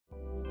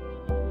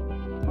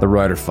The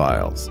Writer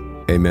Files,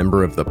 a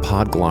member of the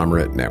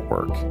Podglomerate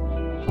Network.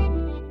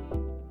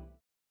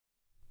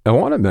 I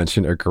want to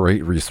mention a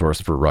great resource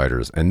for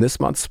writers, and this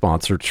month's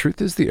sponsor,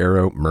 Truth is the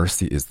Arrow,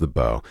 Mercy is the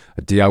Bow,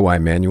 a DIY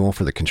manual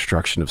for the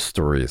construction of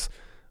stories.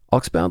 I'll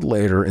expound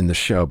later in the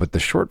show, but the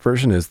short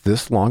version is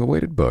this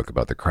long-awaited book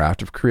about the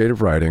craft of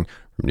creative writing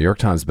from New York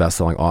Times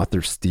bestselling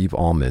author Steve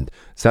Almond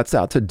sets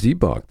out to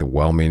debunk the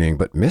well-meaning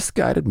but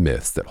misguided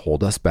myths that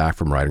hold us back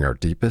from writing our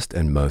deepest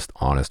and most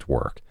honest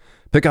work.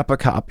 Pick up a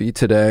copy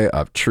today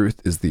of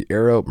Truth is the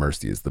Arrow,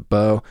 Mercy is the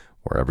Bow,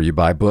 wherever you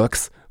buy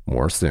books.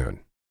 More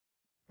soon.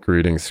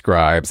 Greetings,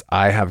 scribes.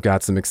 I have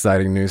got some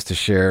exciting news to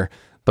share.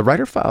 The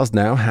Writer Files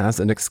now has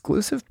an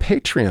exclusive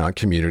Patreon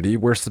community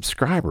where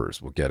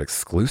subscribers will get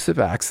exclusive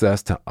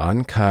access to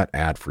uncut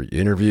ad-free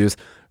interviews,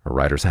 a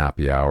writer's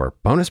happy hour,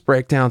 bonus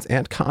breakdowns,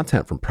 and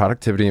content from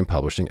productivity and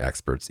publishing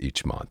experts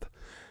each month.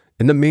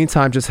 In the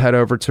meantime, just head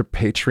over to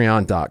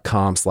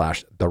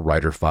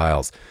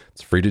patreon.com/thewriterfiles.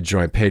 It's free to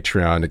join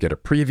Patreon to get a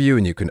preview,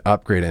 and you can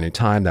upgrade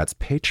anytime. That's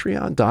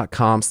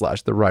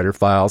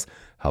patreon.com/thewriterfiles.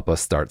 Help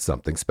us start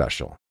something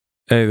special.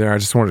 Hey there, I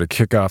just wanted to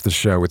kick off the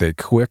show with a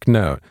quick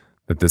note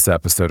that this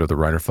episode of The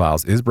Writer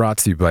Files is brought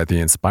to you by the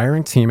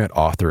inspiring team at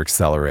Author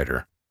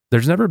Accelerator.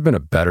 There's never been a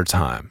better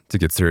time to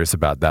get serious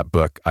about that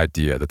book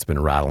idea that's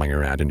been rattling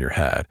around in your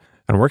head.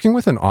 And working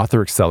with an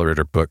Author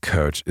Accelerator book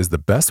coach is the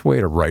best way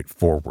to write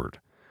forward.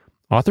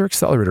 Author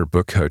Accelerator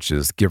book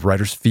coaches give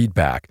writers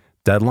feedback,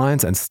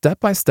 deadlines, and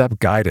step-by-step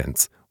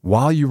guidance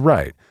while you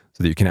write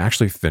so that you can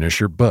actually finish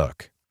your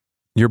book.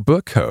 Your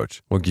book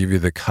coach will give you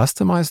the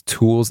customized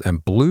tools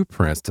and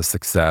blueprints to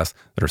success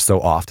that are so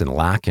often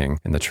lacking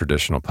in the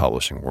traditional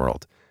publishing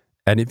world.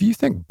 And if you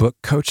think book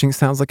coaching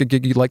sounds like a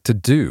gig you'd like to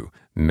do,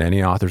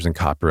 many authors and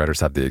copywriters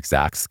have the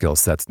exact skill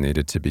sets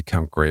needed to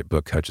become great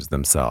book coaches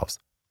themselves.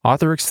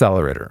 Author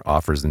Accelerator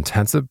offers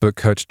intensive book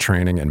coach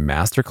training and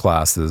master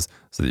classes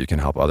so that you can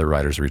help other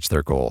writers reach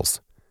their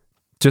goals.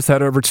 Just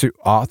head over to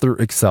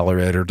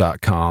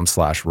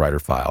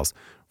authoraccelerator.com/writerfiles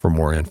for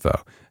more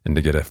info and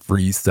to get a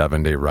free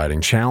 7-day writing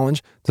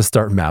challenge to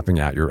start mapping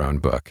out your own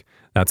book.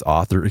 That's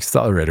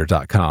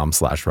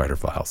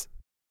authoraccelerator.com/writerfiles.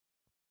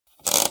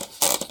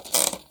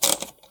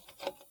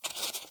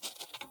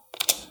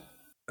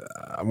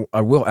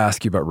 I will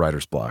ask you about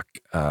writer's block.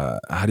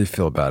 How do you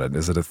feel about it?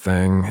 Is it a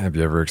thing? Have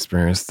you ever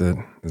experienced it?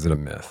 Is it a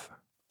myth?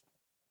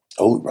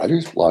 Oh,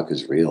 writer's block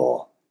is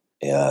real.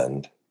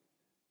 And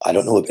I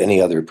don't know of any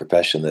other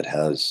profession that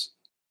has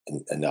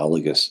an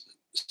analogous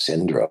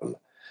syndrome.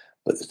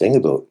 But the thing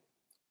about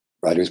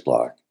writer's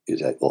block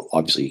is that, well,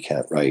 obviously you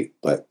can't write,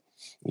 but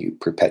you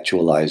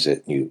perpetualize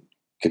it, and you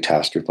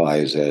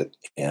catastrophize it,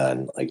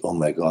 and like, oh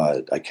my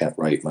God, I can't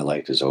write, my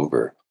life is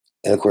over.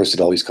 And of course,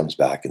 it always comes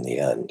back in the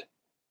end.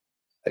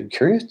 I'm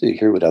curious to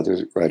hear what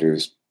other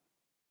writers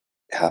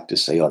have to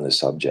say on this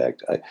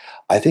subject.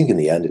 I think in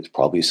the end, it's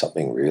probably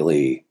something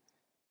really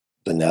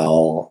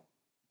banal,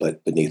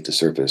 but beneath the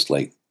surface,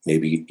 like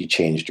maybe you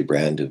changed your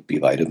brand of B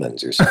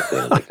vitamins or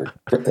something,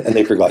 and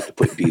they forgot to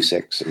put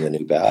B6 in the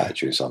new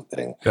batch or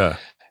something. Yeah.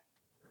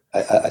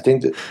 I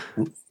think that,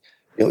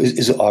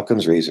 is it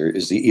Occam's razor?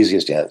 Is the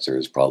easiest answer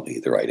is probably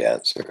the right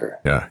answer.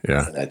 Yeah.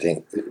 And I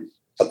think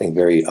something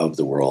very of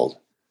the world,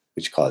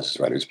 which causes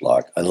writer's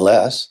block,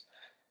 unless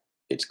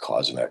it's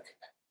cosmic.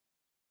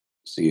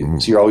 So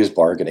you're always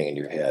bargaining in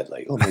your head,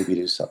 like, oh, maybe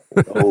do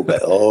something.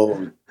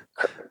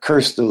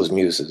 Curse those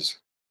muses.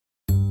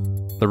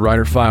 The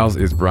Writer Files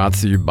is brought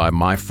to you by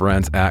my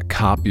friends at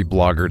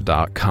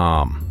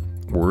copyblogger.com.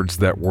 Words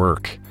that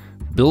work.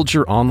 Build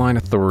your online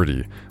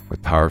authority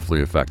with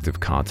powerfully effective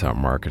content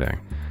marketing.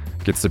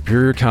 Get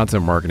superior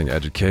content marketing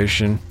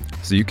education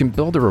so you can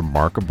build a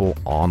remarkable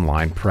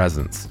online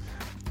presence.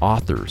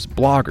 Authors,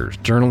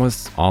 bloggers,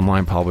 journalists,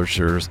 online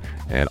publishers,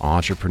 and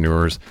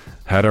entrepreneurs,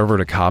 head over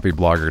to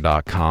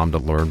copyblogger.com to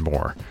learn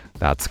more.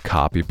 That's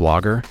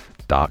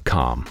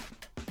copyblogger.com.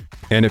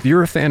 And if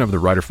you're a fan of the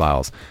Writer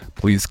Files,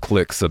 please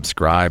click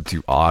subscribe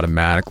to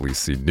automatically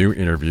see new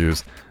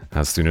interviews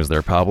as soon as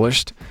they're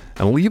published,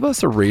 and leave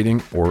us a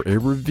rating or a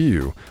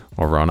review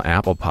over on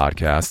Apple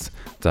Podcasts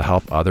to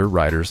help other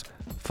writers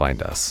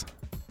find us.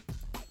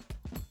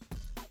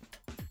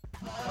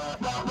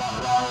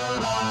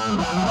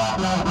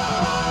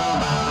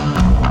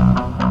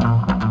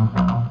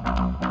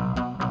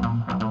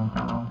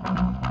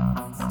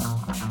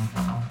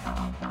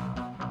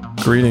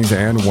 Greetings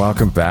and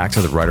welcome back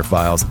to the Writer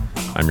Files.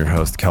 I'm your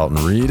host,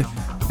 Kelton Reed,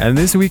 and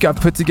this week I've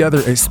put together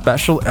a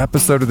special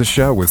episode of the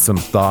show with some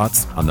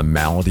thoughts on the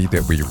malady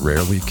that we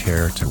rarely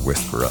care to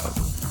whisper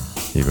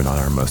of, even on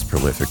our most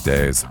prolific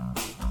days.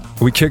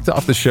 We kicked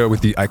off the show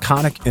with the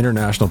iconic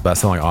international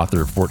bestselling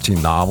author of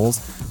 14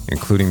 novels,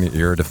 including the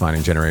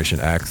era-defining Generation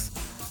X,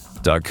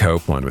 Doug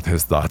Copeland, with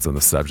his thoughts on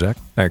the subject.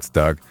 Thanks,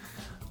 Doug.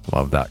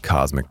 Love that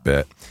cosmic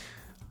bit.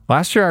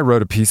 Last year, I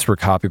wrote a piece for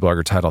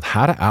Copyblogger titled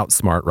How to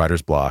Outsmart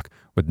Writer's Block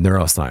with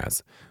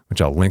Neuroscience,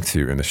 which I'll link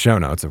to in the show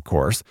notes, of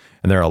course,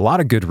 and there are a lot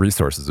of good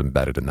resources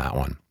embedded in that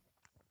one.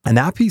 And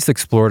that piece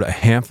explored a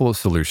handful of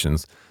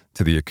solutions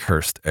to the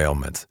accursed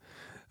ailment.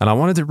 and I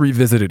wanted to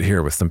revisit it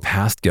here with some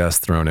past guests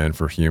thrown in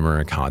for humor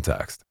and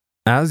context.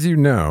 As you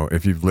know,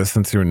 if you've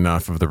listened to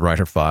enough of the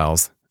Writer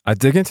Files, I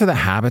dig into the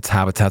habits,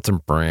 habitats,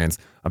 and brains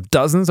of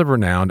dozens of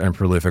renowned and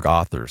prolific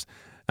authors,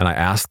 and I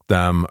ask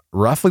them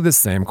roughly the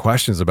same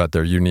questions about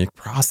their unique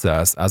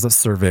process as a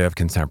survey of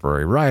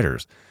contemporary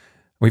writers.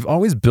 We've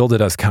always billed it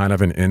as kind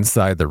of an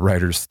inside the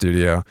writer's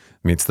studio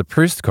meets the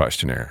Proust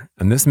questionnaire,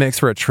 and this makes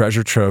for a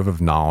treasure trove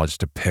of knowledge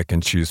to pick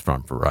and choose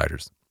from for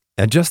writers.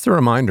 And just a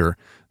reminder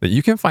that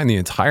you can find the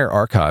entire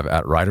archive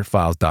at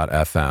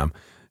writerfiles.fm,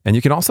 and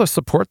you can also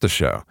support the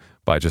show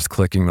by just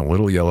clicking the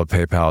little yellow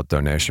PayPal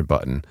donation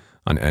button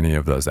on any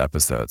of those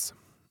episodes.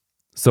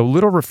 So, a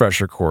little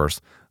refresher course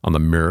on the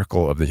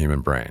miracle of the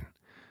human brain.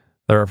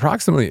 There are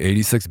approximately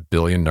 86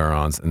 billion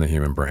neurons in the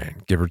human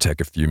brain, give or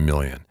take a few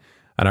million.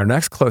 And our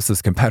next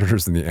closest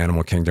competitors in the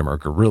animal kingdom are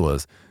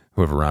gorillas,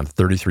 who have around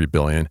 33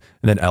 billion,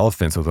 and then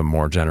elephants with a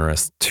more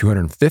generous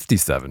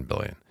 257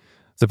 billion.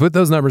 To put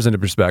those numbers into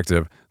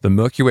perspective, the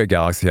Milky Way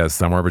galaxy has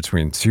somewhere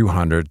between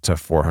 200 to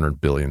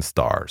 400 billion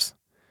stars.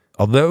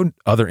 Although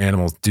other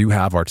animals do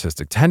have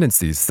artistic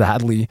tendencies,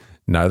 sadly,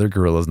 neither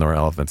gorillas nor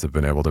elephants have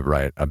been able to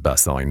write a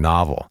best-selling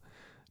novel.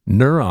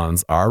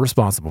 Neurons are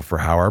responsible for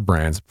how our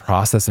brains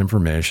process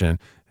information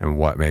and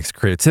what makes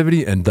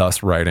creativity and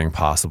thus writing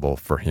possible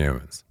for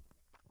humans.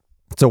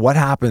 So what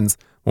happens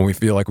when we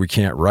feel like we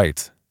can't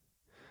write?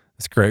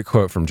 This great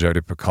quote from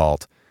Jodi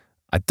Picoult: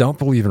 "I don't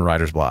believe in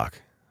writer's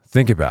block.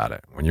 Think about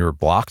it. When you were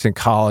blocked in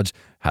college,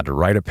 had to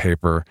write a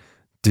paper,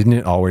 didn't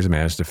it always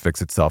manage to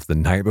fix itself the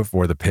night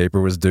before the paper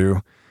was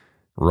due?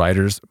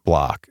 Writer's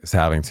block is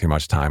having too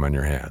much time on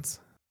your hands."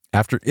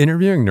 After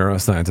interviewing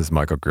neuroscientist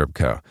Michael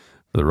Gribko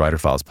for the Writer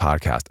Files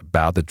podcast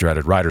about the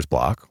dreaded writer's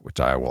block, which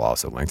I will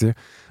also link to,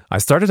 I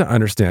started to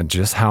understand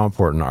just how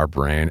important our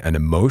brain and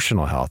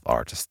emotional health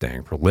are to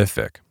staying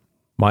prolific.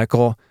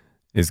 Michael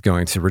is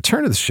going to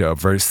return to the show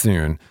very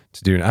soon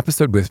to do an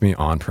episode with me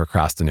on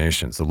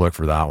procrastination, so look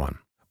for that one.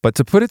 But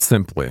to put it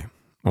simply,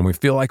 when we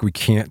feel like we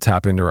can't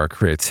tap into our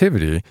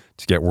creativity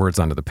to get words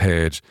onto the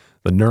page,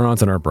 the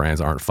neurons in our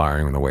brains aren't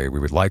firing in the way we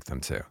would like them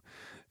to.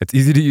 It's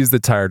easy to use the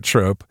tired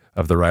trope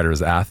of the writer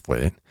as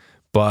athlete,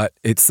 but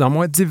it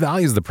somewhat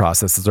devalues the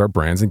processes our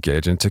brains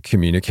engage in to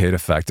communicate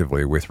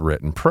effectively with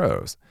written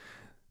prose.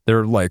 There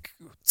are like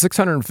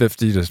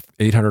 650 to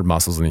 800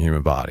 muscles in the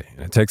human body,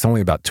 and it takes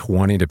only about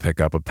 20 to pick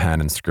up a pen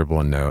and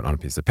scribble a note on a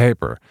piece of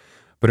paper.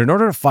 But in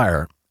order to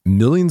fire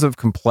millions of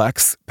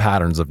complex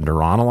patterns of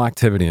neuronal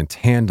activity in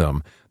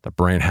tandem, the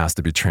brain has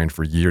to be trained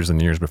for years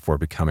and years before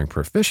becoming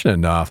proficient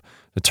enough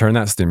to turn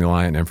that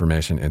stimuli and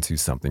information into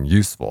something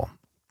useful.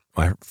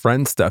 My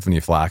friend Stephanie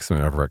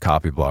Flaxman over at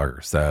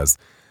Copyblogger says,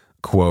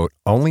 quote,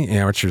 "Only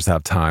amateurs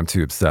have time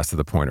to obsess to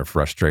the point of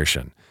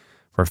frustration.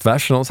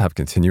 Professionals have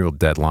continual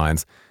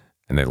deadlines,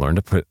 and they learn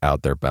to put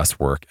out their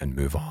best work and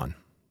move on,"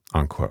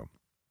 unquote.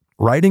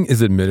 Writing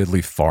is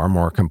admittedly far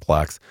more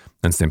complex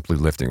than simply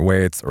lifting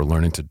weights or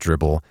learning to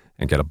dribble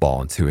and get a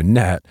ball into a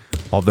net,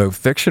 although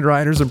fiction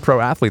writers and pro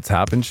athletes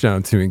have been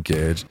shown to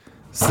engage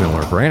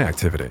similar brain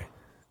activity.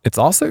 It's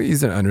also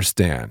easy to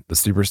understand the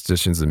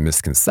superstitions and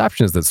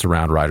misconceptions that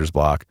surround writer's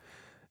block,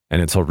 and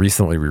until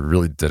recently, we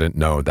really didn't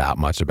know that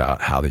much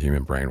about how the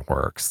human brain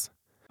works.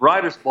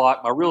 Writer's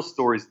block, my real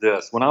story is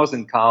this. When I was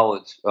in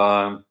college,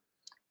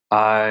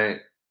 I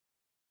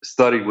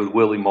studied with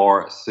Willie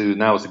Morris,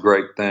 and that was a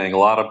great thing. A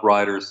lot of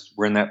writers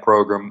were in that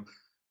program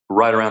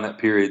right around that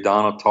period.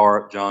 Donna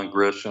Tartt, John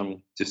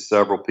Grisham, just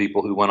several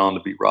people who went on to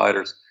be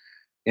writers.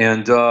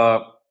 And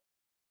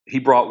he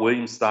brought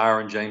William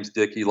Steyer and James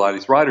Dickey, a lot of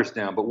these writers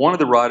down. But one of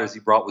the writers he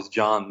brought was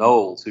John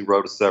Knowles, who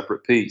wrote a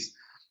separate piece.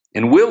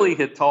 And Willie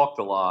had talked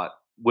a lot,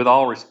 with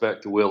all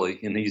respect to Willie,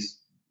 and he's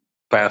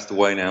passed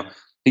away now.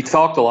 He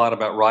talked a lot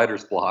about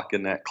writer's block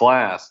in that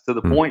class to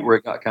the point where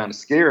it got kind of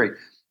scary.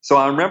 So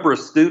I remember a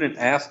student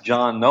asked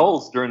John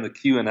Knowles during the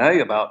Q&A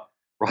about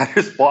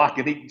writer's block,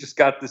 and he just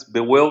got this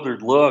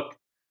bewildered look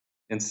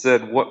and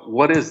said,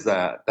 "What is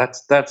that?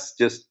 That's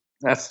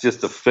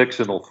just a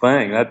fictional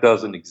thing. That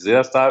doesn't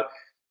exist."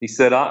 He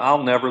said,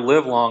 I'll never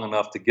live long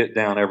enough to get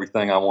down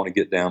everything I want to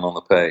get down on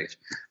the page."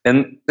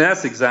 And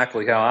that's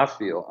exactly how I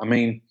feel. I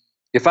mean,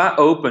 if I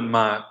open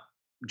my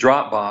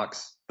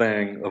Dropbox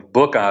thing of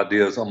book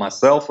ideas on my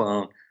cell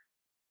phone,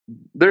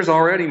 there's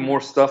already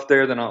more stuff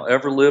there than I'll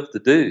ever live to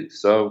do.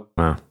 So,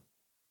 Wow.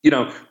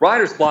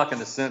 Writer's block in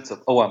the sense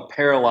of, I'm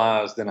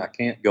paralyzed and I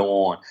can't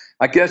go on.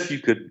 I guess you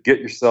could get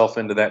yourself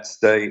into that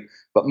state,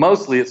 but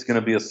mostly it's going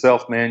to be a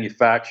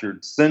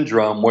self-manufactured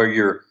syndrome where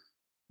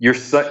you've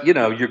set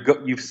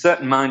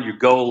in mind your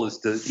goal is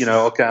to,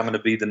 okay, I'm going to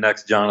be the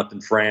next Jonathan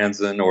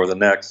Franzen or the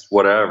next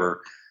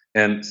whatever.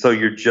 And so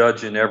you're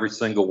judging every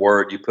single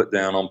word you put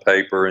down on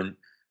paper, and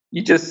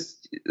there's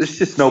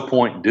just no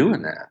point in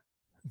doing that.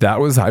 That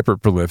was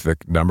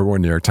hyper-prolific #1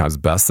 New York Times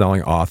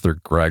bestselling author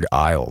Greg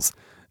Iles,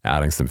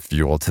 adding some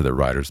fuel to the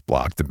writer's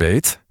block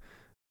debate.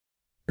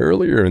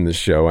 Earlier in the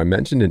show, I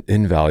mentioned an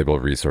invaluable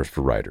resource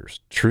for writers.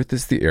 Truth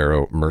is the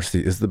Arrow,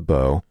 Mercy is the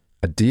Bow,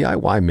 a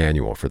DIY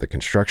manual for the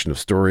construction of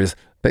stories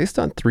based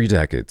on 3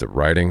 decades of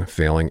writing,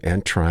 failing,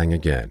 and trying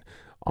again,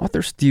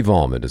 Author Steve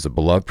Almond is a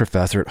beloved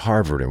professor at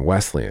Harvard and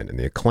Wesleyan and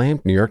the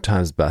acclaimed New York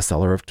Times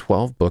bestseller of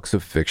 12 books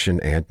of fiction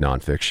and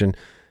nonfiction.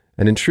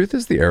 And in Truth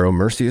is the Arrow,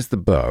 Mercy is the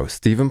Bow,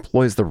 Steve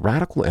employs the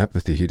radical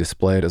empathy he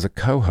displayed as a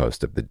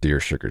co-host of the Dear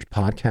Sugars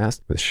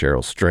podcast with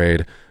Cheryl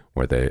Strayed,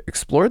 where they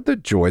explored the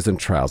joys and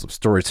trials of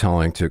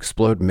storytelling to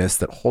explode myths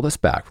that hold us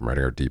back from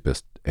writing our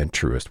deepest and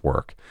truest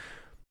work.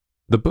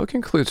 The book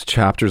includes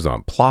chapters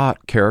on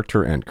plot,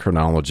 character, and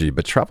chronology,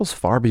 but travels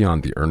far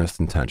beyond the earnest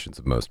intentions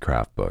of most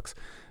craft books.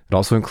 It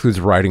also includes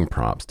writing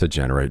prompts to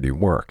generate new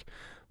work.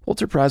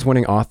 Pulitzer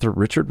Prize-winning author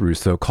Richard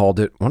Russo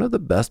called it one of the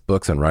best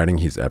books on writing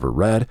he's ever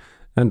read,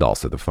 and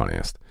also the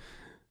funniest.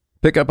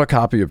 Pick up a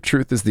copy of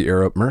Truth is the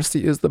Arrow,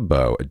 Mercy is the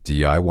Bow, a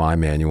DIY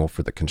manual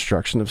for the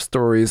construction of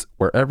stories,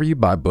 wherever you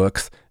buy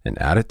books, and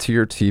add it to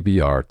your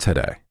TBR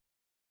today.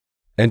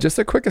 And just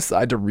a quick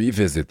aside to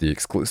revisit the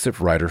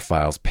exclusive Writer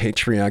Files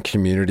Patreon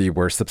community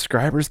where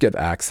subscribers get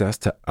access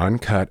to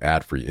uncut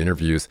ad-free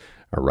interviews,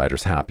 a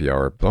writer's happy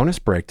hour, bonus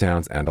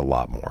breakdowns, and a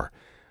lot more.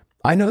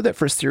 I know that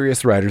for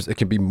serious writers, it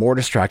can be more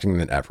distracting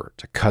than ever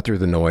to cut through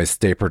the noise,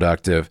 stay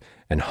productive,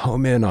 and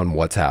home in on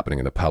what's happening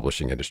in the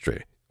publishing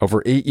industry.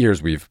 Over 8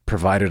 years, we've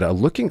provided a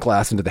looking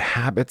glass into the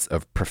habits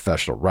of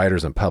professional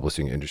writers and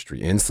publishing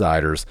industry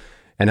insiders.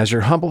 And as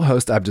your humble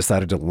host, I've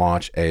decided to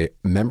launch a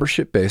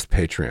membership-based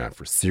Patreon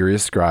for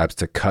serious scribes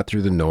to cut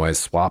through the noise,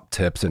 swap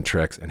tips and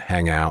tricks, and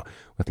hang out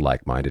with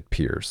like-minded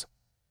peers.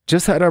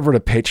 Just head over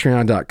to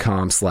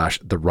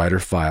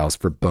patreon.com/thewriterfiles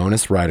for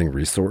bonus writing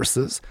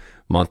resources,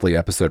 monthly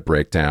episode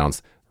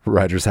breakdowns,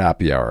 writer's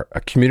happy hour, a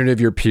community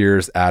of your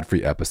peers,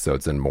 ad-free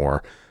episodes, and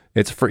more.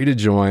 It's free to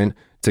join,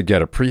 to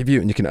get a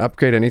preview, and you can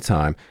upgrade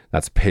anytime.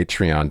 That's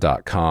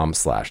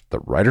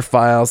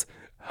patreon.com/thewriterfiles.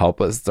 Help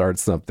us start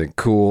something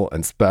cool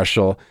and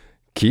special.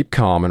 Keep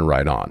calm and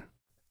write on.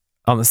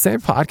 On the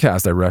same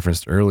podcast I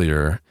referenced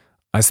earlier,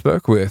 I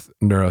spoke with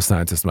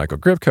neuroscientist Michael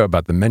Gripko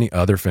about the many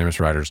other famous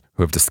writers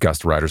who have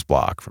discussed writer's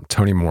block, from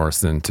Toni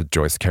Morrison to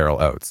Joyce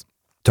Carol Oates.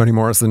 Toni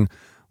Morrison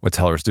would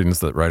tell her students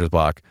that writer's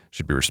block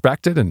should be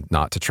respected and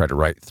not to try to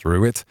write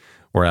through it,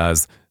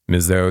 whereas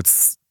Ms.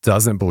 Oates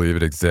doesn't believe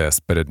it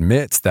exists, but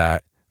admits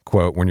that,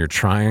 quote, when you're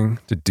trying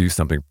to do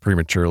something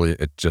prematurely,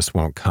 it just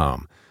won't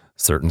come.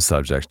 Certain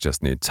subjects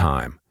just need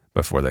time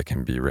before they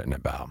can be written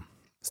about.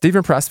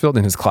 Stephen Pressfield,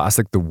 in his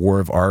classic The War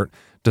of Art,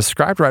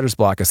 described writer's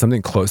block as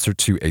something closer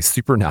to a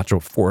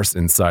supernatural force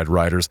inside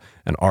writers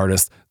and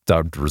artists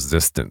dubbed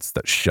resistance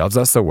that shoves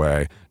us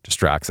away,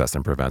 distracts us,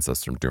 and prevents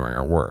us from doing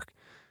our work.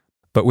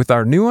 But with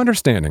our new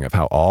understanding of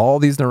how all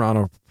these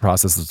neuronal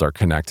processes are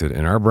connected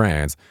in our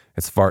brains,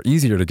 it's far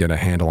easier to get a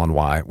handle on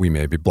why we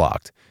may be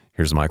blocked.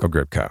 Here's Michael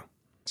Gripko.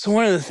 So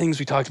one of the things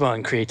we talked about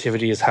in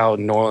creativity is how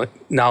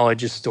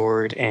knowledge is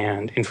stored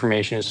and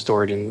information is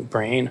stored in the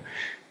brain.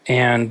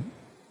 And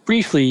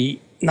briefly,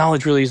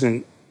 knowledge really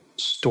isn't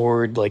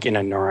stored like in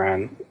a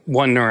neuron.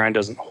 One neuron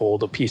doesn't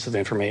hold a piece of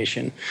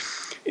information.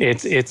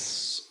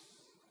 It's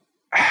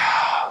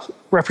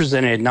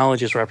represented,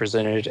 knowledge is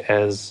represented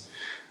as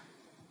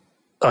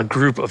a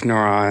group of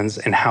neurons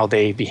and how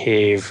they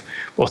behave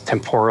both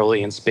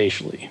temporally and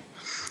spatially.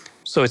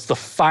 So it's the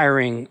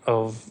firing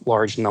of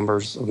large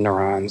numbers of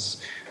neurons,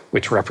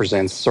 which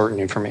represents certain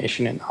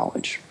information and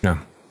knowledge. Yeah.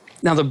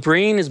 Now, the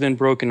brain has been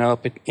broken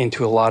up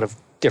into a lot of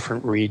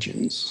different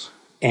regions,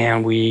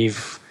 and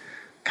we've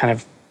kind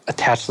of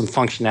attached some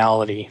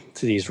functionality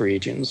to these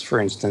regions.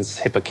 For instance,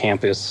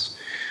 hippocampus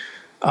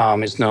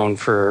is known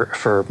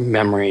for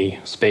memory,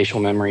 spatial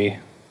memory,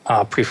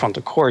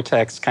 prefrontal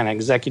cortex, kind of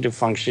executive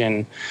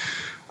function.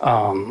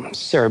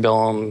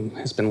 Cerebellum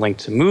has been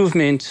linked to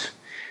movement.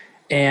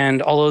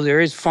 And although there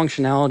is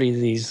functionality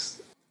to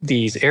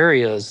these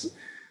areas,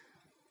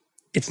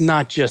 it's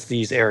not just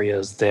these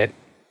areas that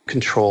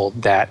control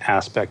that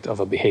aspect of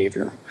a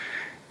behavior.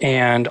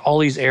 And all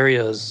these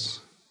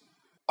areas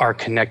are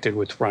connected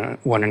with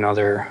one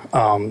another,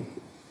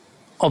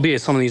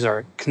 albeit some of these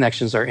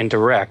connections are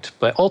indirect,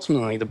 but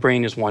ultimately the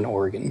brain is one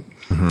organ.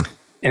 Mm-hmm.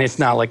 And it's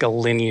not like a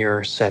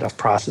linear set of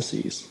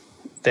processes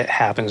that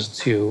happens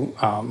to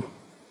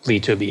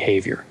lead to a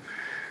behavior.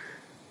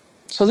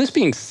 So this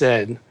being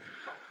said,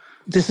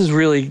 this is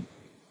really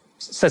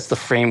sets the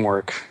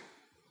framework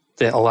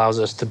that allows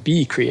us to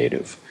be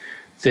creative.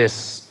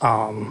 This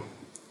kind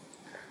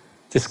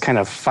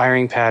of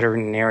firing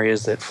pattern in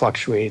areas that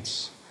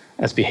fluctuates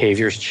as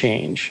behaviors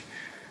change.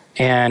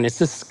 And it's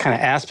this kind of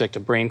aspect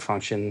of brain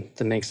function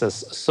that makes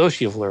us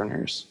associative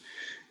learners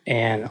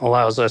and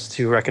allows us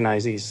to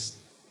recognize these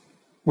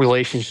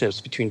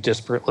relationships between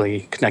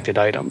disparately connected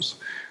items,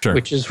 sure,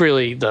 which is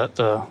really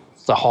the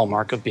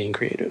hallmark of being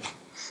creative.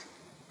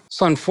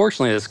 So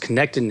unfortunately, this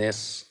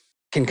connectedness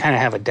can kind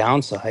of have a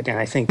downside, and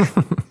I think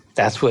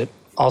that's what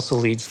also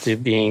leads to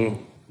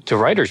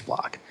writer's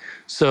block.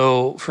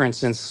 So, for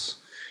instance,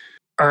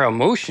 our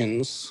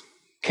emotions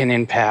can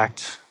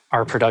impact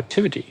our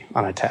productivity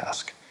on a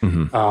task.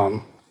 Mm-hmm.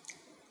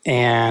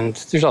 And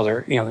there's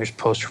there's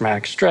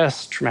post-traumatic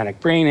stress, traumatic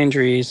brain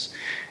injuries,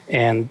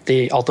 and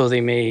although they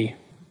may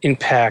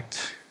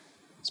impact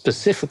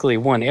specifically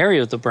one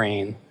area of the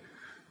brain,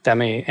 that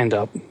may end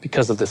up,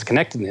 because of this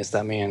connectedness,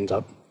 that may end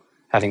up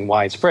having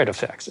widespread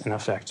effects and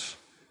affect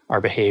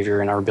our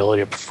behavior and our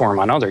ability to perform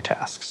on other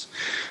tasks.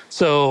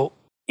 So,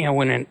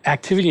 when an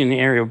activity in the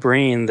area of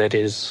brain that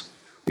is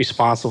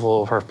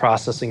responsible for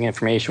processing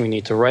information we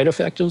need to write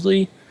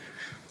effectively,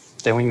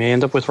 then we may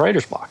end up with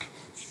writer's block.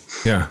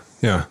 Yeah.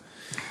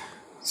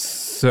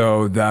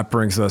 So that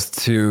brings us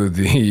to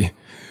the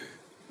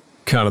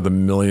kind of the $1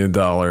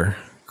 million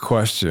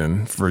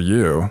question for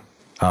you.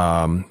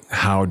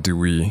 How do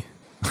we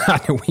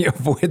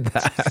avoid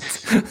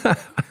that?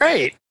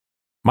 Right.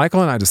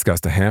 Michael and I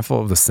discussed a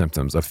handful of the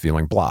symptoms of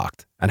feeling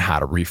blocked and how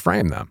to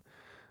reframe them.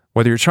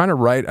 Whether you're trying to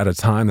write at a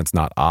time that's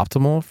not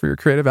optimal for your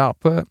creative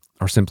output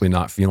or simply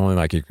not feeling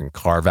like you can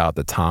carve out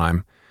the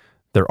time,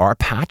 there are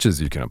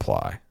patches you can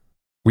apply.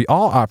 We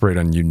all operate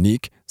on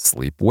unique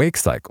sleep-wake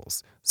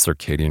cycles,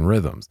 circadian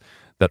rhythms,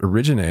 that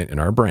originate in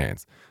our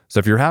brains. So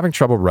if you're having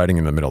trouble writing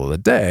in the middle of the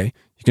day,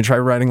 you can try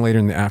writing later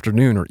in the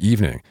afternoon or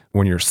evening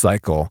when your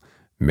cycle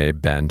may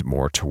bend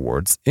more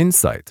towards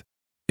insight.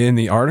 In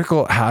the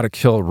article, How to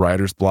Kill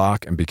Writer's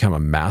Block and Become a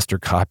Master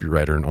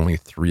Copywriter in Only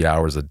 3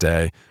 Hours a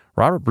Day,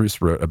 Robert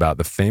Bruce wrote about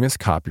the famous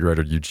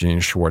copywriter Eugene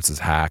Schwartz's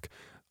hack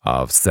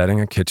of setting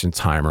a kitchen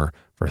timer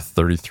for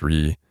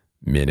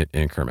 33-minute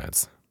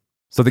increments.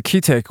 So the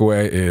key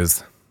takeaway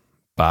is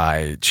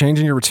by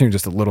changing your routine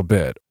just a little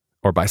bit,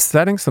 or by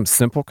setting some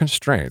simple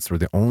constraints where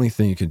the only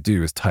thing you can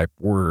do is type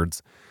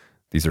words,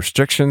 these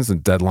restrictions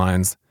and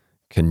deadlines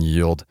can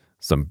yield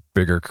some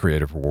bigger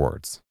creative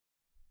rewards.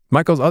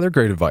 Michael's other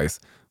great advice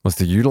was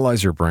to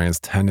utilize your brain's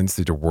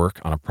tendency to work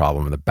on a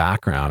problem in the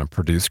background and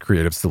produce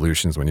creative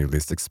solutions when you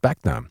least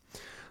expect them.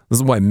 This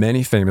is why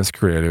many famous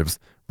creatives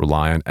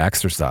rely on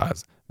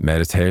exercise,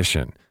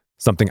 meditation,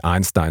 something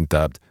Einstein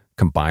dubbed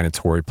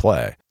combinatory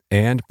play,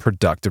 and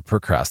productive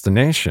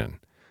procrastination.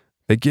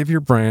 They give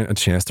your brain a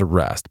chance to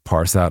rest,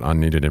 parse out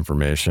unneeded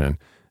information,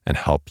 and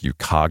help you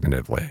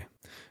cognitively.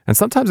 And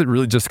sometimes it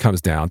really just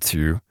comes down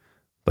to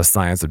the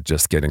science of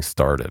just getting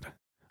started.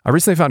 I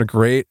recently found a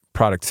great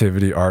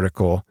productivity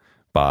article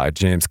by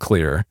James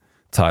Clear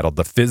titled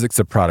The Physics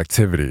of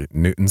Productivity,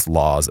 Newton's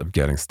Laws of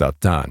Getting Stuff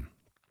Done.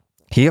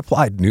 He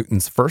applied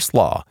Newton's first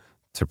law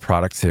to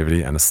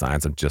productivity and the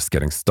science of just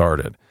getting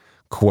started.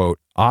 Quote,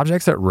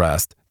 objects at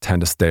rest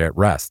tend to stay at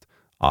rest.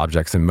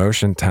 Objects in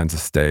motion tend to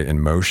stay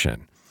in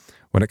motion.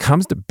 When it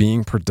comes to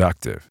being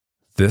productive,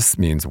 this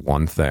means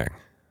one thing.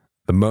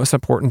 The most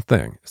important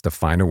thing is to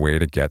find a way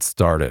to get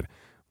started.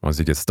 Once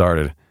you get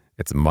started,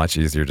 it's much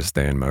easier to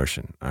stay in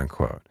motion,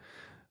 unquote.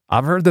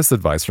 I've heard this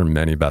advice from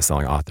many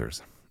best-selling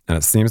authors, and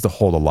it seems to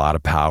hold a lot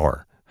of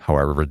power,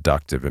 however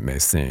reductive it may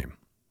seem.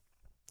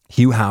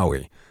 Hugh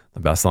Howey, the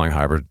best-selling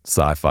hybrid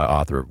sci-fi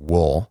author of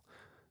Wool,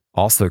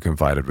 also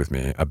confided with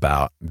me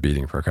about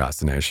beating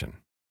procrastination.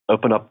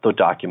 Open up the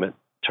document,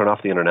 turn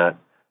off the internet,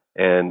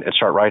 and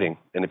start writing.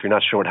 And if you're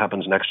not sure what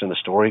happens next in the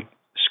story,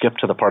 skip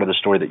to the part of the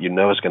story that you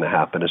know is going to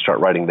happen and start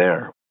writing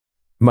there.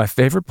 My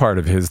favorite part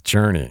of his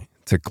journey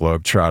to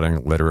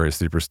globe-trotting literary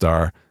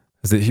superstar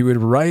is that he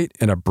would write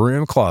in a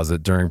broom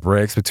closet during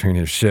breaks between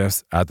his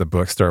shifts at the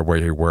bookstore where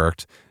he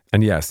worked.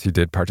 And yes, he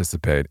did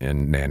participate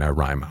in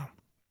NaNoWriMo.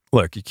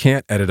 Look, you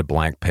can't edit a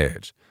blank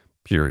page,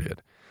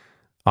 period.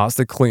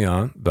 Austin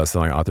Kleon,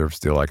 bestselling author of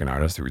Steal Like an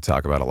Artist, who we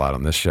talk about a lot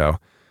on this show,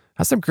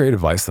 has some great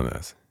advice on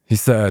this. He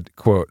said,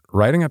 quote,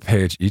 writing a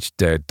page each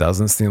day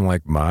doesn't seem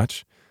like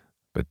much,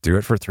 but do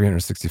it for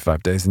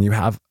 365 days and you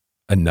have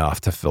enough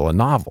to fill a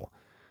novel.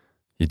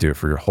 You do it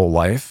for your whole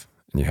life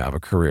and you have a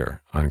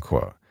career,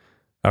 unquote.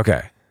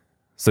 Okay,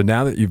 so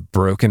now that you've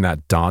broken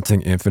that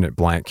daunting infinite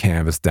blank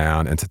canvas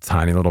down into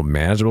tiny little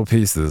manageable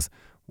pieces,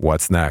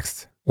 what's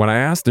next? When I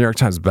asked New York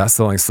Times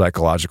bestselling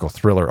psychological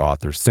thriller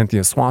author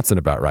Cynthia Swanson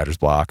about writer's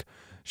block,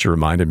 she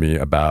reminded me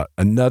about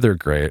another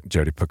great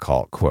Jodi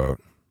Picoult quote.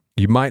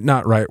 You might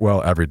not write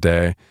well every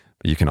day,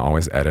 but you can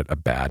always edit a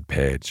bad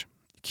page.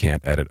 You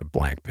can't edit a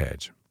blank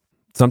page.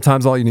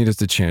 Sometimes all you need is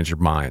to change your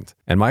mind.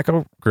 And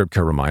Michael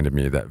Gribko reminded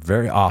me that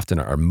very often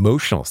our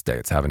emotional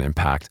states have an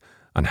impact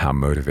on how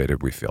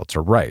motivated we feel to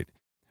write.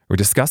 We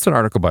discussed an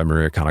article by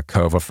Maria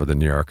Konnikova for The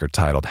New Yorker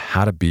titled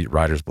How to Beat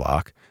Writer's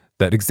Block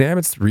that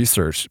examines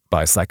research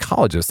by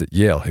psychologists at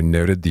Yale who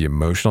noted the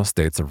emotional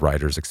states of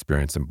writers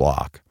experiencing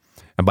block.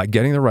 And by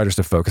getting the writers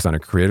to focus on a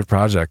creative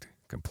project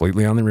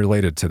completely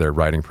unrelated to their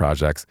writing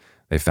projects,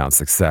 they found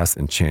success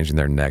in changing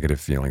their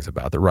negative feelings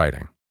about the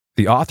writing.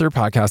 The author,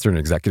 podcaster, and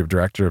executive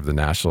director of the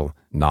National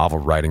Novel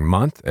Writing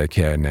Month,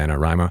 aka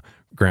NaNoWriMo,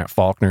 Grant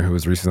Faulkner, who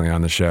was recently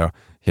on the show,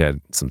 he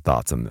had some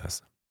thoughts on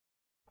this.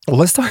 Well,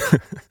 let's talk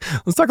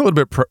a little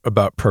bit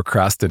about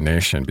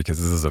procrastination, because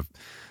this is a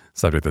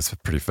subject that's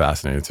pretty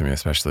fascinating to me,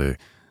 especially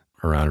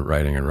around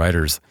writing and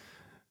writers.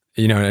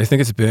 You know, I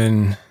think it's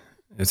been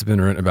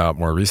written about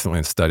more recently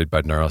and studied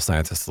by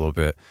neuroscientists a little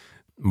bit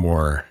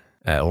more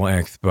at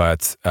length,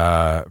 but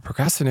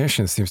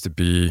procrastination seems to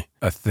be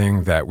a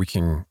thing that we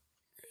can,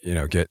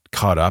 get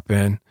caught up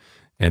in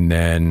and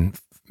then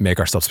make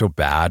ourselves feel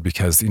bad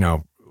because,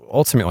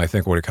 ultimately I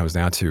think what it comes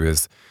down to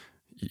is,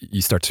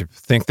 you start to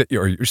think that,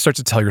 or you start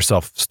to tell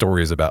yourself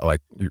stories about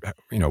like,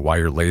 why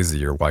you're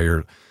lazy or why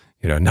you're,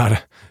 not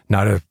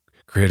a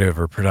creative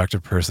or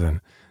productive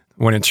person.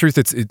 When in truth,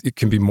 it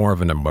can be more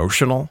of an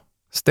emotional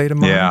state of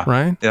mind,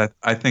 right? Yeah,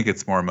 I think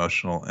it's more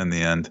emotional in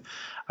the end.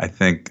 I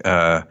think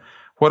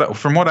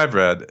from what I've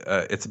read,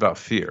 it's about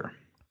fear,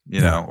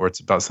 or it's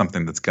about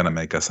something that's going to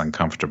make us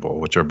uncomfortable,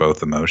 which are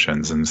both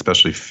emotions, and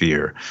especially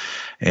fear.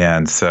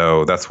 And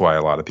so that's why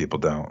a lot of people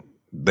don't.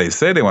 They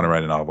say they want to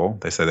write a novel.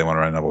 They say they want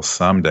to write a novel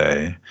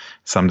someday.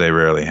 Someday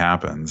rarely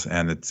happens.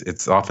 And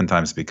it's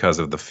oftentimes because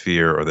of the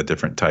fear or the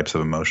different types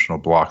of emotional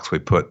blocks we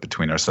put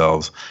between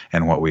ourselves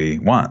and what we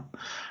want.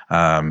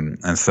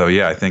 And so,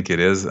 I think it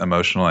is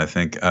emotional. I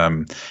think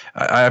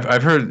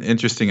I've heard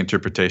interesting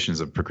interpretations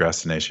of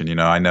procrastination.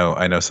 I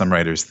know some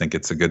writers think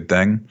it's a good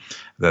thing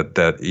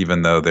that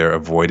even though they're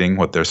avoiding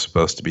what they're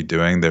supposed to be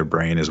doing, their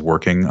brain is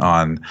working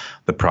on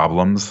the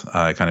problems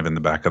kind of in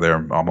the back of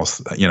their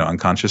almost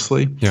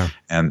unconsciously. Yeah.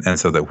 And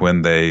so that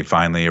when they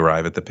finally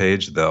arrive at the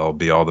page, they'll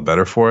be all the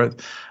better for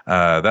it.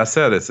 That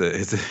said,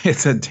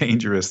 it's a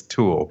dangerous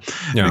tool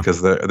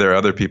because there are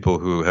other people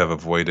who have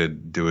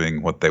avoided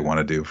doing what they want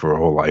to do for a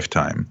whole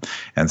lifetime.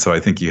 And so I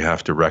think you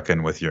have to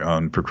reckon with your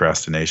own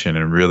procrastination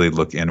and really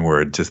look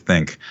inward to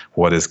think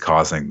what is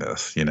causing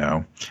this.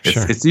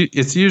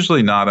 It's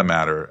usually not a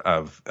matter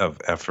of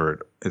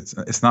effort.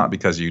 It's not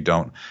because you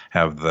don't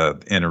have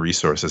the inner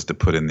resources to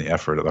put in the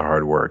effort or the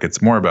hard work.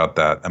 It's more about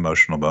that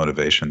emotional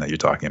motivation that you're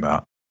talking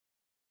about.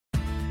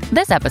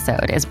 This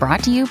episode is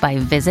brought to you by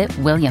Visit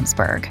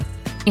Williamsburg.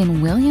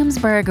 In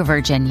Williamsburg,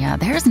 Virginia,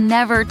 there's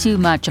never too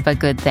much of a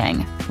good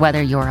thing.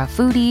 Whether you're a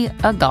foodie,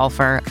 a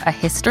golfer, a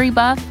history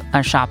buff, a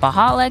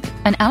shopaholic,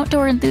 an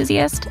outdoor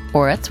enthusiast,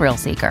 or a thrill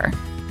seeker,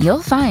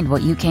 you'll find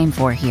what you came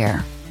for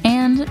here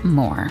and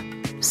more.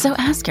 So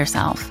ask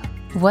yourself,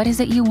 what is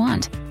it you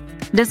want?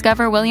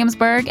 Discover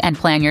Williamsburg and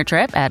plan your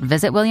trip at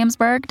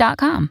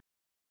visitwilliamsburg.com.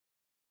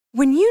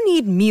 When you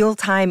need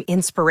mealtime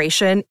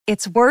inspiration,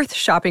 it's worth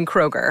shopping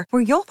Kroger,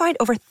 where you'll find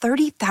over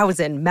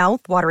 30,000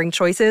 mouth-watering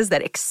choices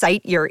that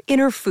excite your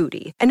inner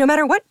foodie. And no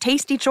matter what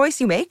tasty choice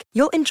you make,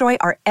 you'll enjoy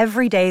our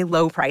everyday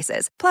low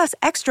prices, plus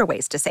extra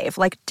ways to save,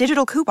 like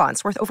digital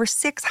coupons worth over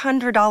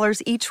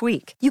 $600 each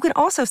week. You can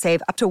also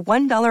save up to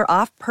 $1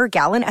 off per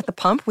gallon at the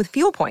pump with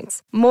fuel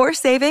points. More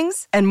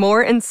savings and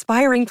more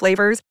inspiring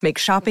flavors make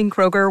shopping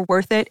Kroger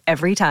worth it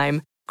every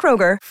time.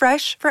 Kroger,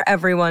 fresh for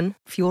everyone.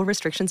 Fuel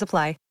restrictions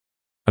apply.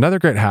 Another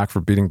great hack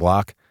for beating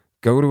block,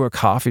 go to a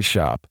coffee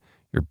shop.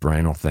 Your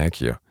brain will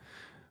thank you.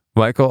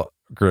 Michael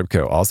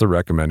Gribko also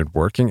recommended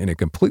working in a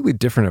completely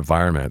different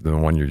environment than the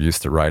one you're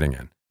used to writing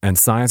in. And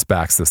science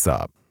backs this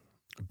up.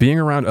 Being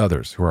around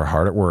others who are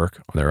hard at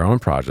work on their own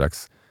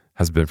projects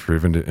has been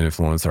proven to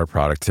influence our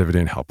productivity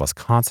and help us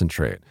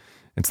concentrate.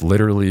 It's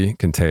literally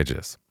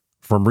contagious.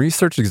 From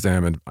research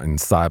examined in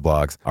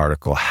SciBlog's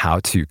article,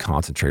 How to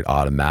Concentrate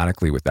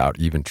Automatically Without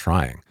Even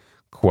Trying,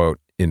 quote,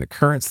 in the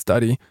current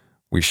study,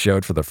 we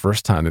showed for the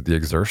first time that the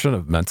exertion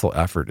of mental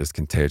effort is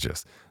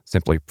contagious.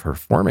 Simply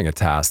performing a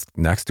task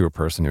next to a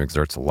person who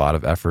exerts a lot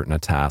of effort in a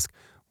task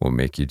will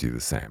make you do the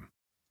same.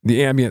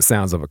 The ambient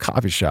sounds of a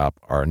coffee shop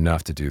are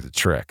enough to do the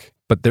trick.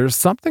 But there's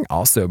something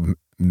also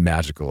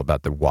magical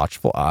about the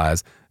watchful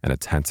eyes and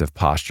attentive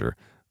posture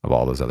of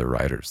all those other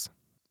writers.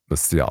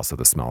 Let's see also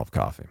the smell of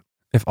coffee.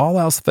 If all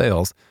else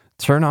fails,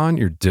 turn on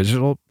your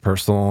digital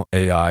personal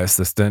AI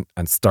assistant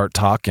and start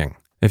talking.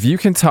 If you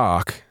can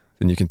talk,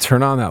 then you can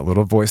turn on that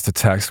little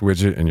voice-to-text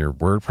widget in your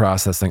word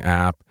processing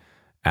app,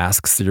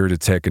 ask Siri to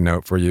take a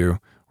note for you,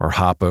 or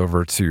hop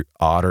over to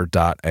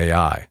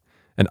otter.ai.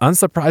 And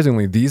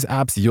unsurprisingly, these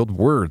apps yield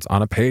words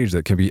on a page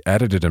that can be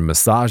edited and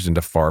massaged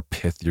into far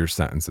pithier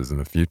sentences in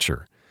the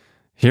future.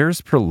 Here's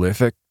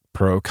prolific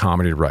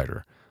pro-comedy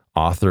writer,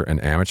 author,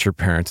 and amateur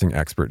parenting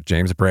expert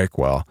James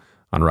Breakwell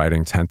on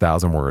writing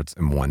 10,000 words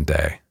in one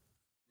day.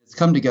 It's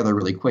come together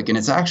really quick, and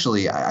it's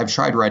actually, I've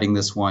tried writing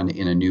this one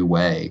in a new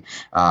way.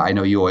 I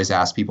know you always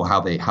ask people how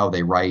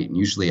they write, and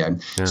usually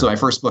so my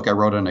first book I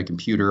wrote on a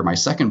computer. My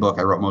second book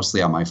I wrote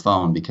mostly on my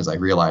phone because I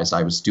realized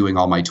I was doing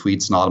all my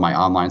tweets and all of my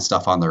online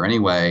stuff on there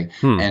anyway,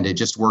 and it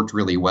just worked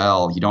really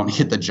well. You don't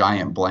hit the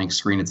giant blank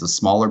screen. It's a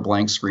smaller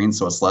blank screen,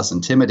 so it's less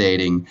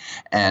intimidating,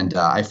 and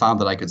I found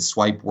that I could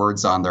swipe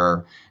words on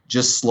there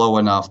just slow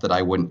enough that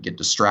I wouldn't get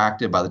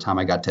distracted. By the time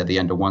I got to the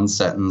end of one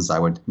sentence, I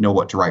would know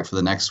what to write for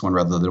the next one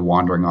rather than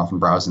wandering off and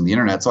browsing the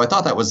internet. So I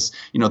thought that was,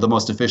 the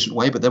most efficient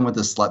way. But then with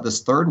this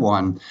third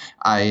one,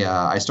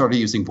 I started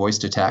using voice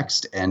to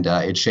text, and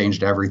it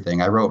changed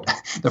everything. I wrote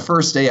the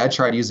first day I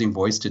tried using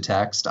voice to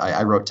text,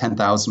 I wrote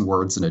 10,000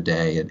 words in a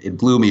day. It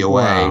blew me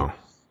away. Wow.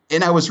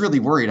 And I was really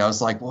worried. I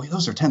was like, well,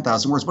 those are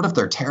 10,000 words. What if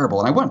they're terrible?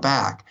 And I went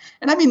back.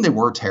 And I mean, they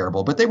were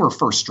terrible, but they were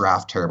first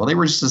draft terrible. They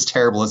were just as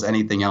terrible as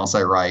anything else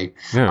I write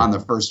on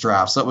the first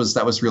draft. So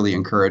that was really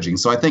encouraging.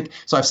 So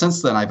I've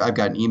since then, I've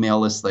got an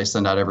email list that I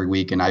send out every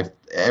week. And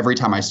every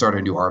time I start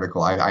a new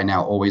article, I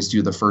now always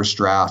do the first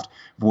draft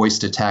voice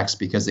to text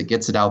because it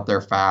gets it out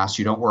there fast.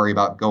 You don't worry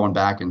about going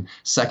back and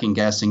second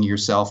guessing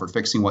yourself or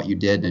fixing what you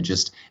did. And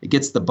it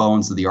gets the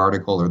bones of the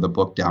article or the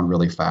book down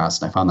really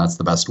fast. And I found that's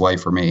the best way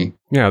for me.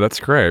 Yeah, that's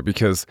great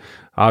because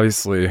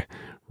obviously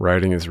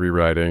writing is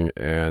rewriting,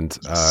 and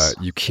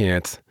you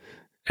can't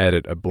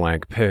edit a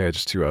blank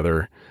page to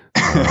other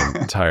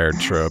tired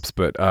tropes.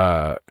 But,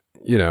 I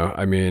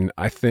mean,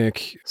 I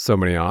think so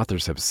many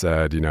authors have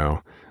said,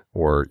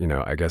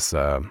 I guess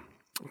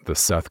the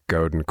Seth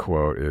Godin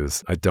quote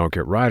is, I don't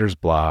get writer's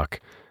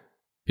block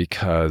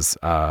because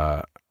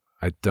I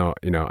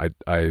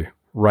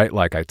write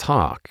like I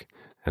talk,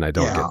 and I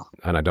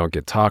don't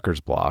get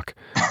talker's block.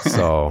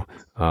 So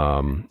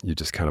you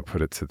just kind of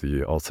put it to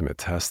the ultimate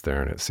test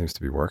there, and it seems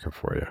to be working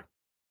for you.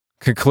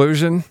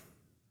 Conclusion: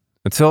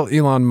 until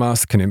Elon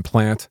Musk can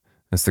implant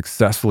and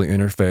successfully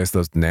interface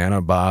those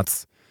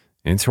nanobots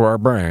into our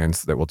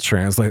brains that will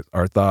translate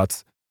our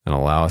thoughts and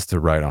allow us to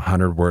write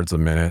 100 words a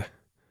minute,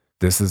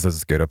 this is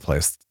as good a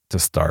place to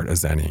start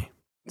as any.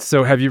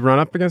 So have you run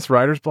up against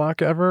writer's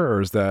block ever,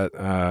 or is that...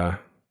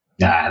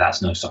 Nah,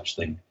 that's no such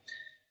thing.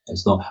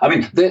 It's not. I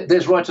mean,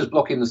 there's writer's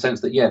block in the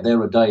sense that,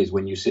 there are days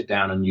when you sit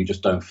down and you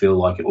just don't feel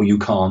like it, or you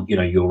can't,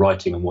 you're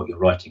writing and what you're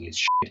writing is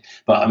shit.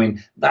 But I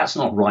mean, that's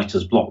not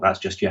writer's block. That's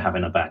just you're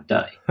having a bad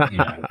day.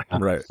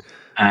 Right.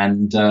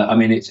 And I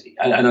mean,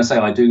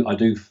 I do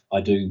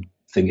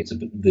think it's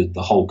the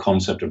whole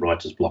concept of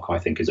writer's block, I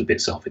think, is a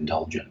bit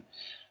self-indulgent.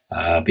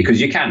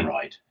 Because you can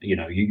write, so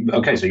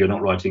you're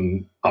not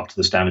writing up to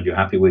the standard you're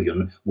happy with.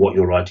 What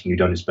you're writing you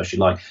don't especially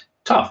like.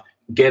 Tough.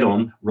 Get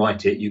on,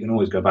 write it. You can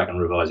always go back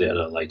and revise it at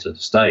a later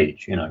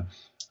stage. I've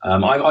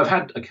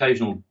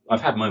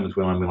had moments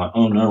when I'm like,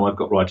 oh no, I've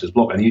got writer's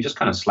block, and you just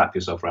kind of slap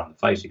yourself around the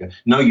face. You go,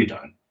 no, you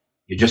don't.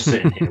 You're just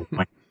sitting here.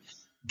 Like,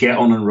 get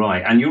on and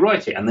write, and you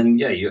write it, and then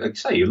you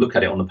look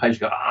at it on the page,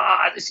 you go,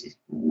 this is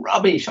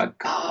rubbish.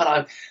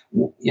 But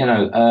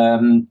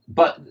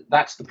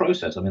that's the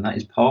process. I mean, that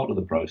is part of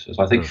the process.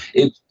 I think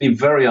it'd be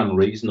very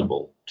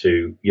unreasonable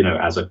to,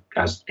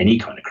 as any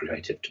kind of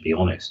creative, to be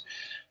honest,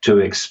 to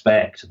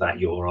expect that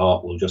your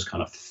art will just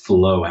kind of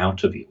flow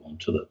out of you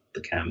onto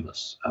the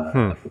canvas.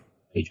 Some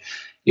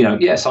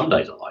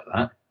days are like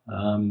that.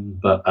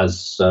 But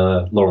as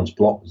Lawrence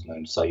Block was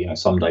known to say,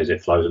 some days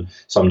it flows and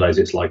some days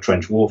it's like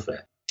trench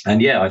warfare.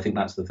 And I think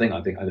that's the thing.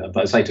 But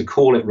I say to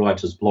call it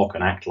writer's block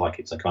and act like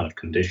it's a kind of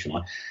condition,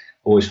 I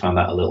always found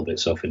that a little bit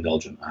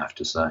self-indulgent, I have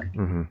to say.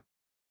 Mm-hmm.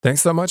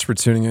 Thanks so much for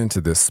tuning in to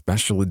this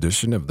special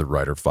edition of the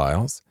Writer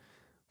Files.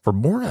 For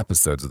more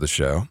episodes of the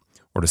show,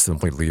 or to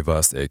simply leave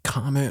us a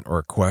comment or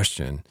a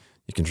question,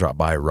 you can drop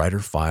by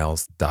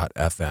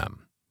writerfiles.fm.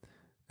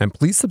 And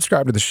please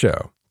subscribe to the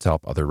show to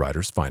help other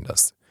writers find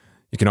us.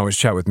 You can always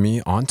chat with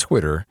me on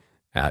Twitter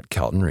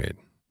 @KeltonReid.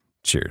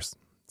 Cheers.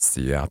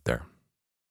 See you out there.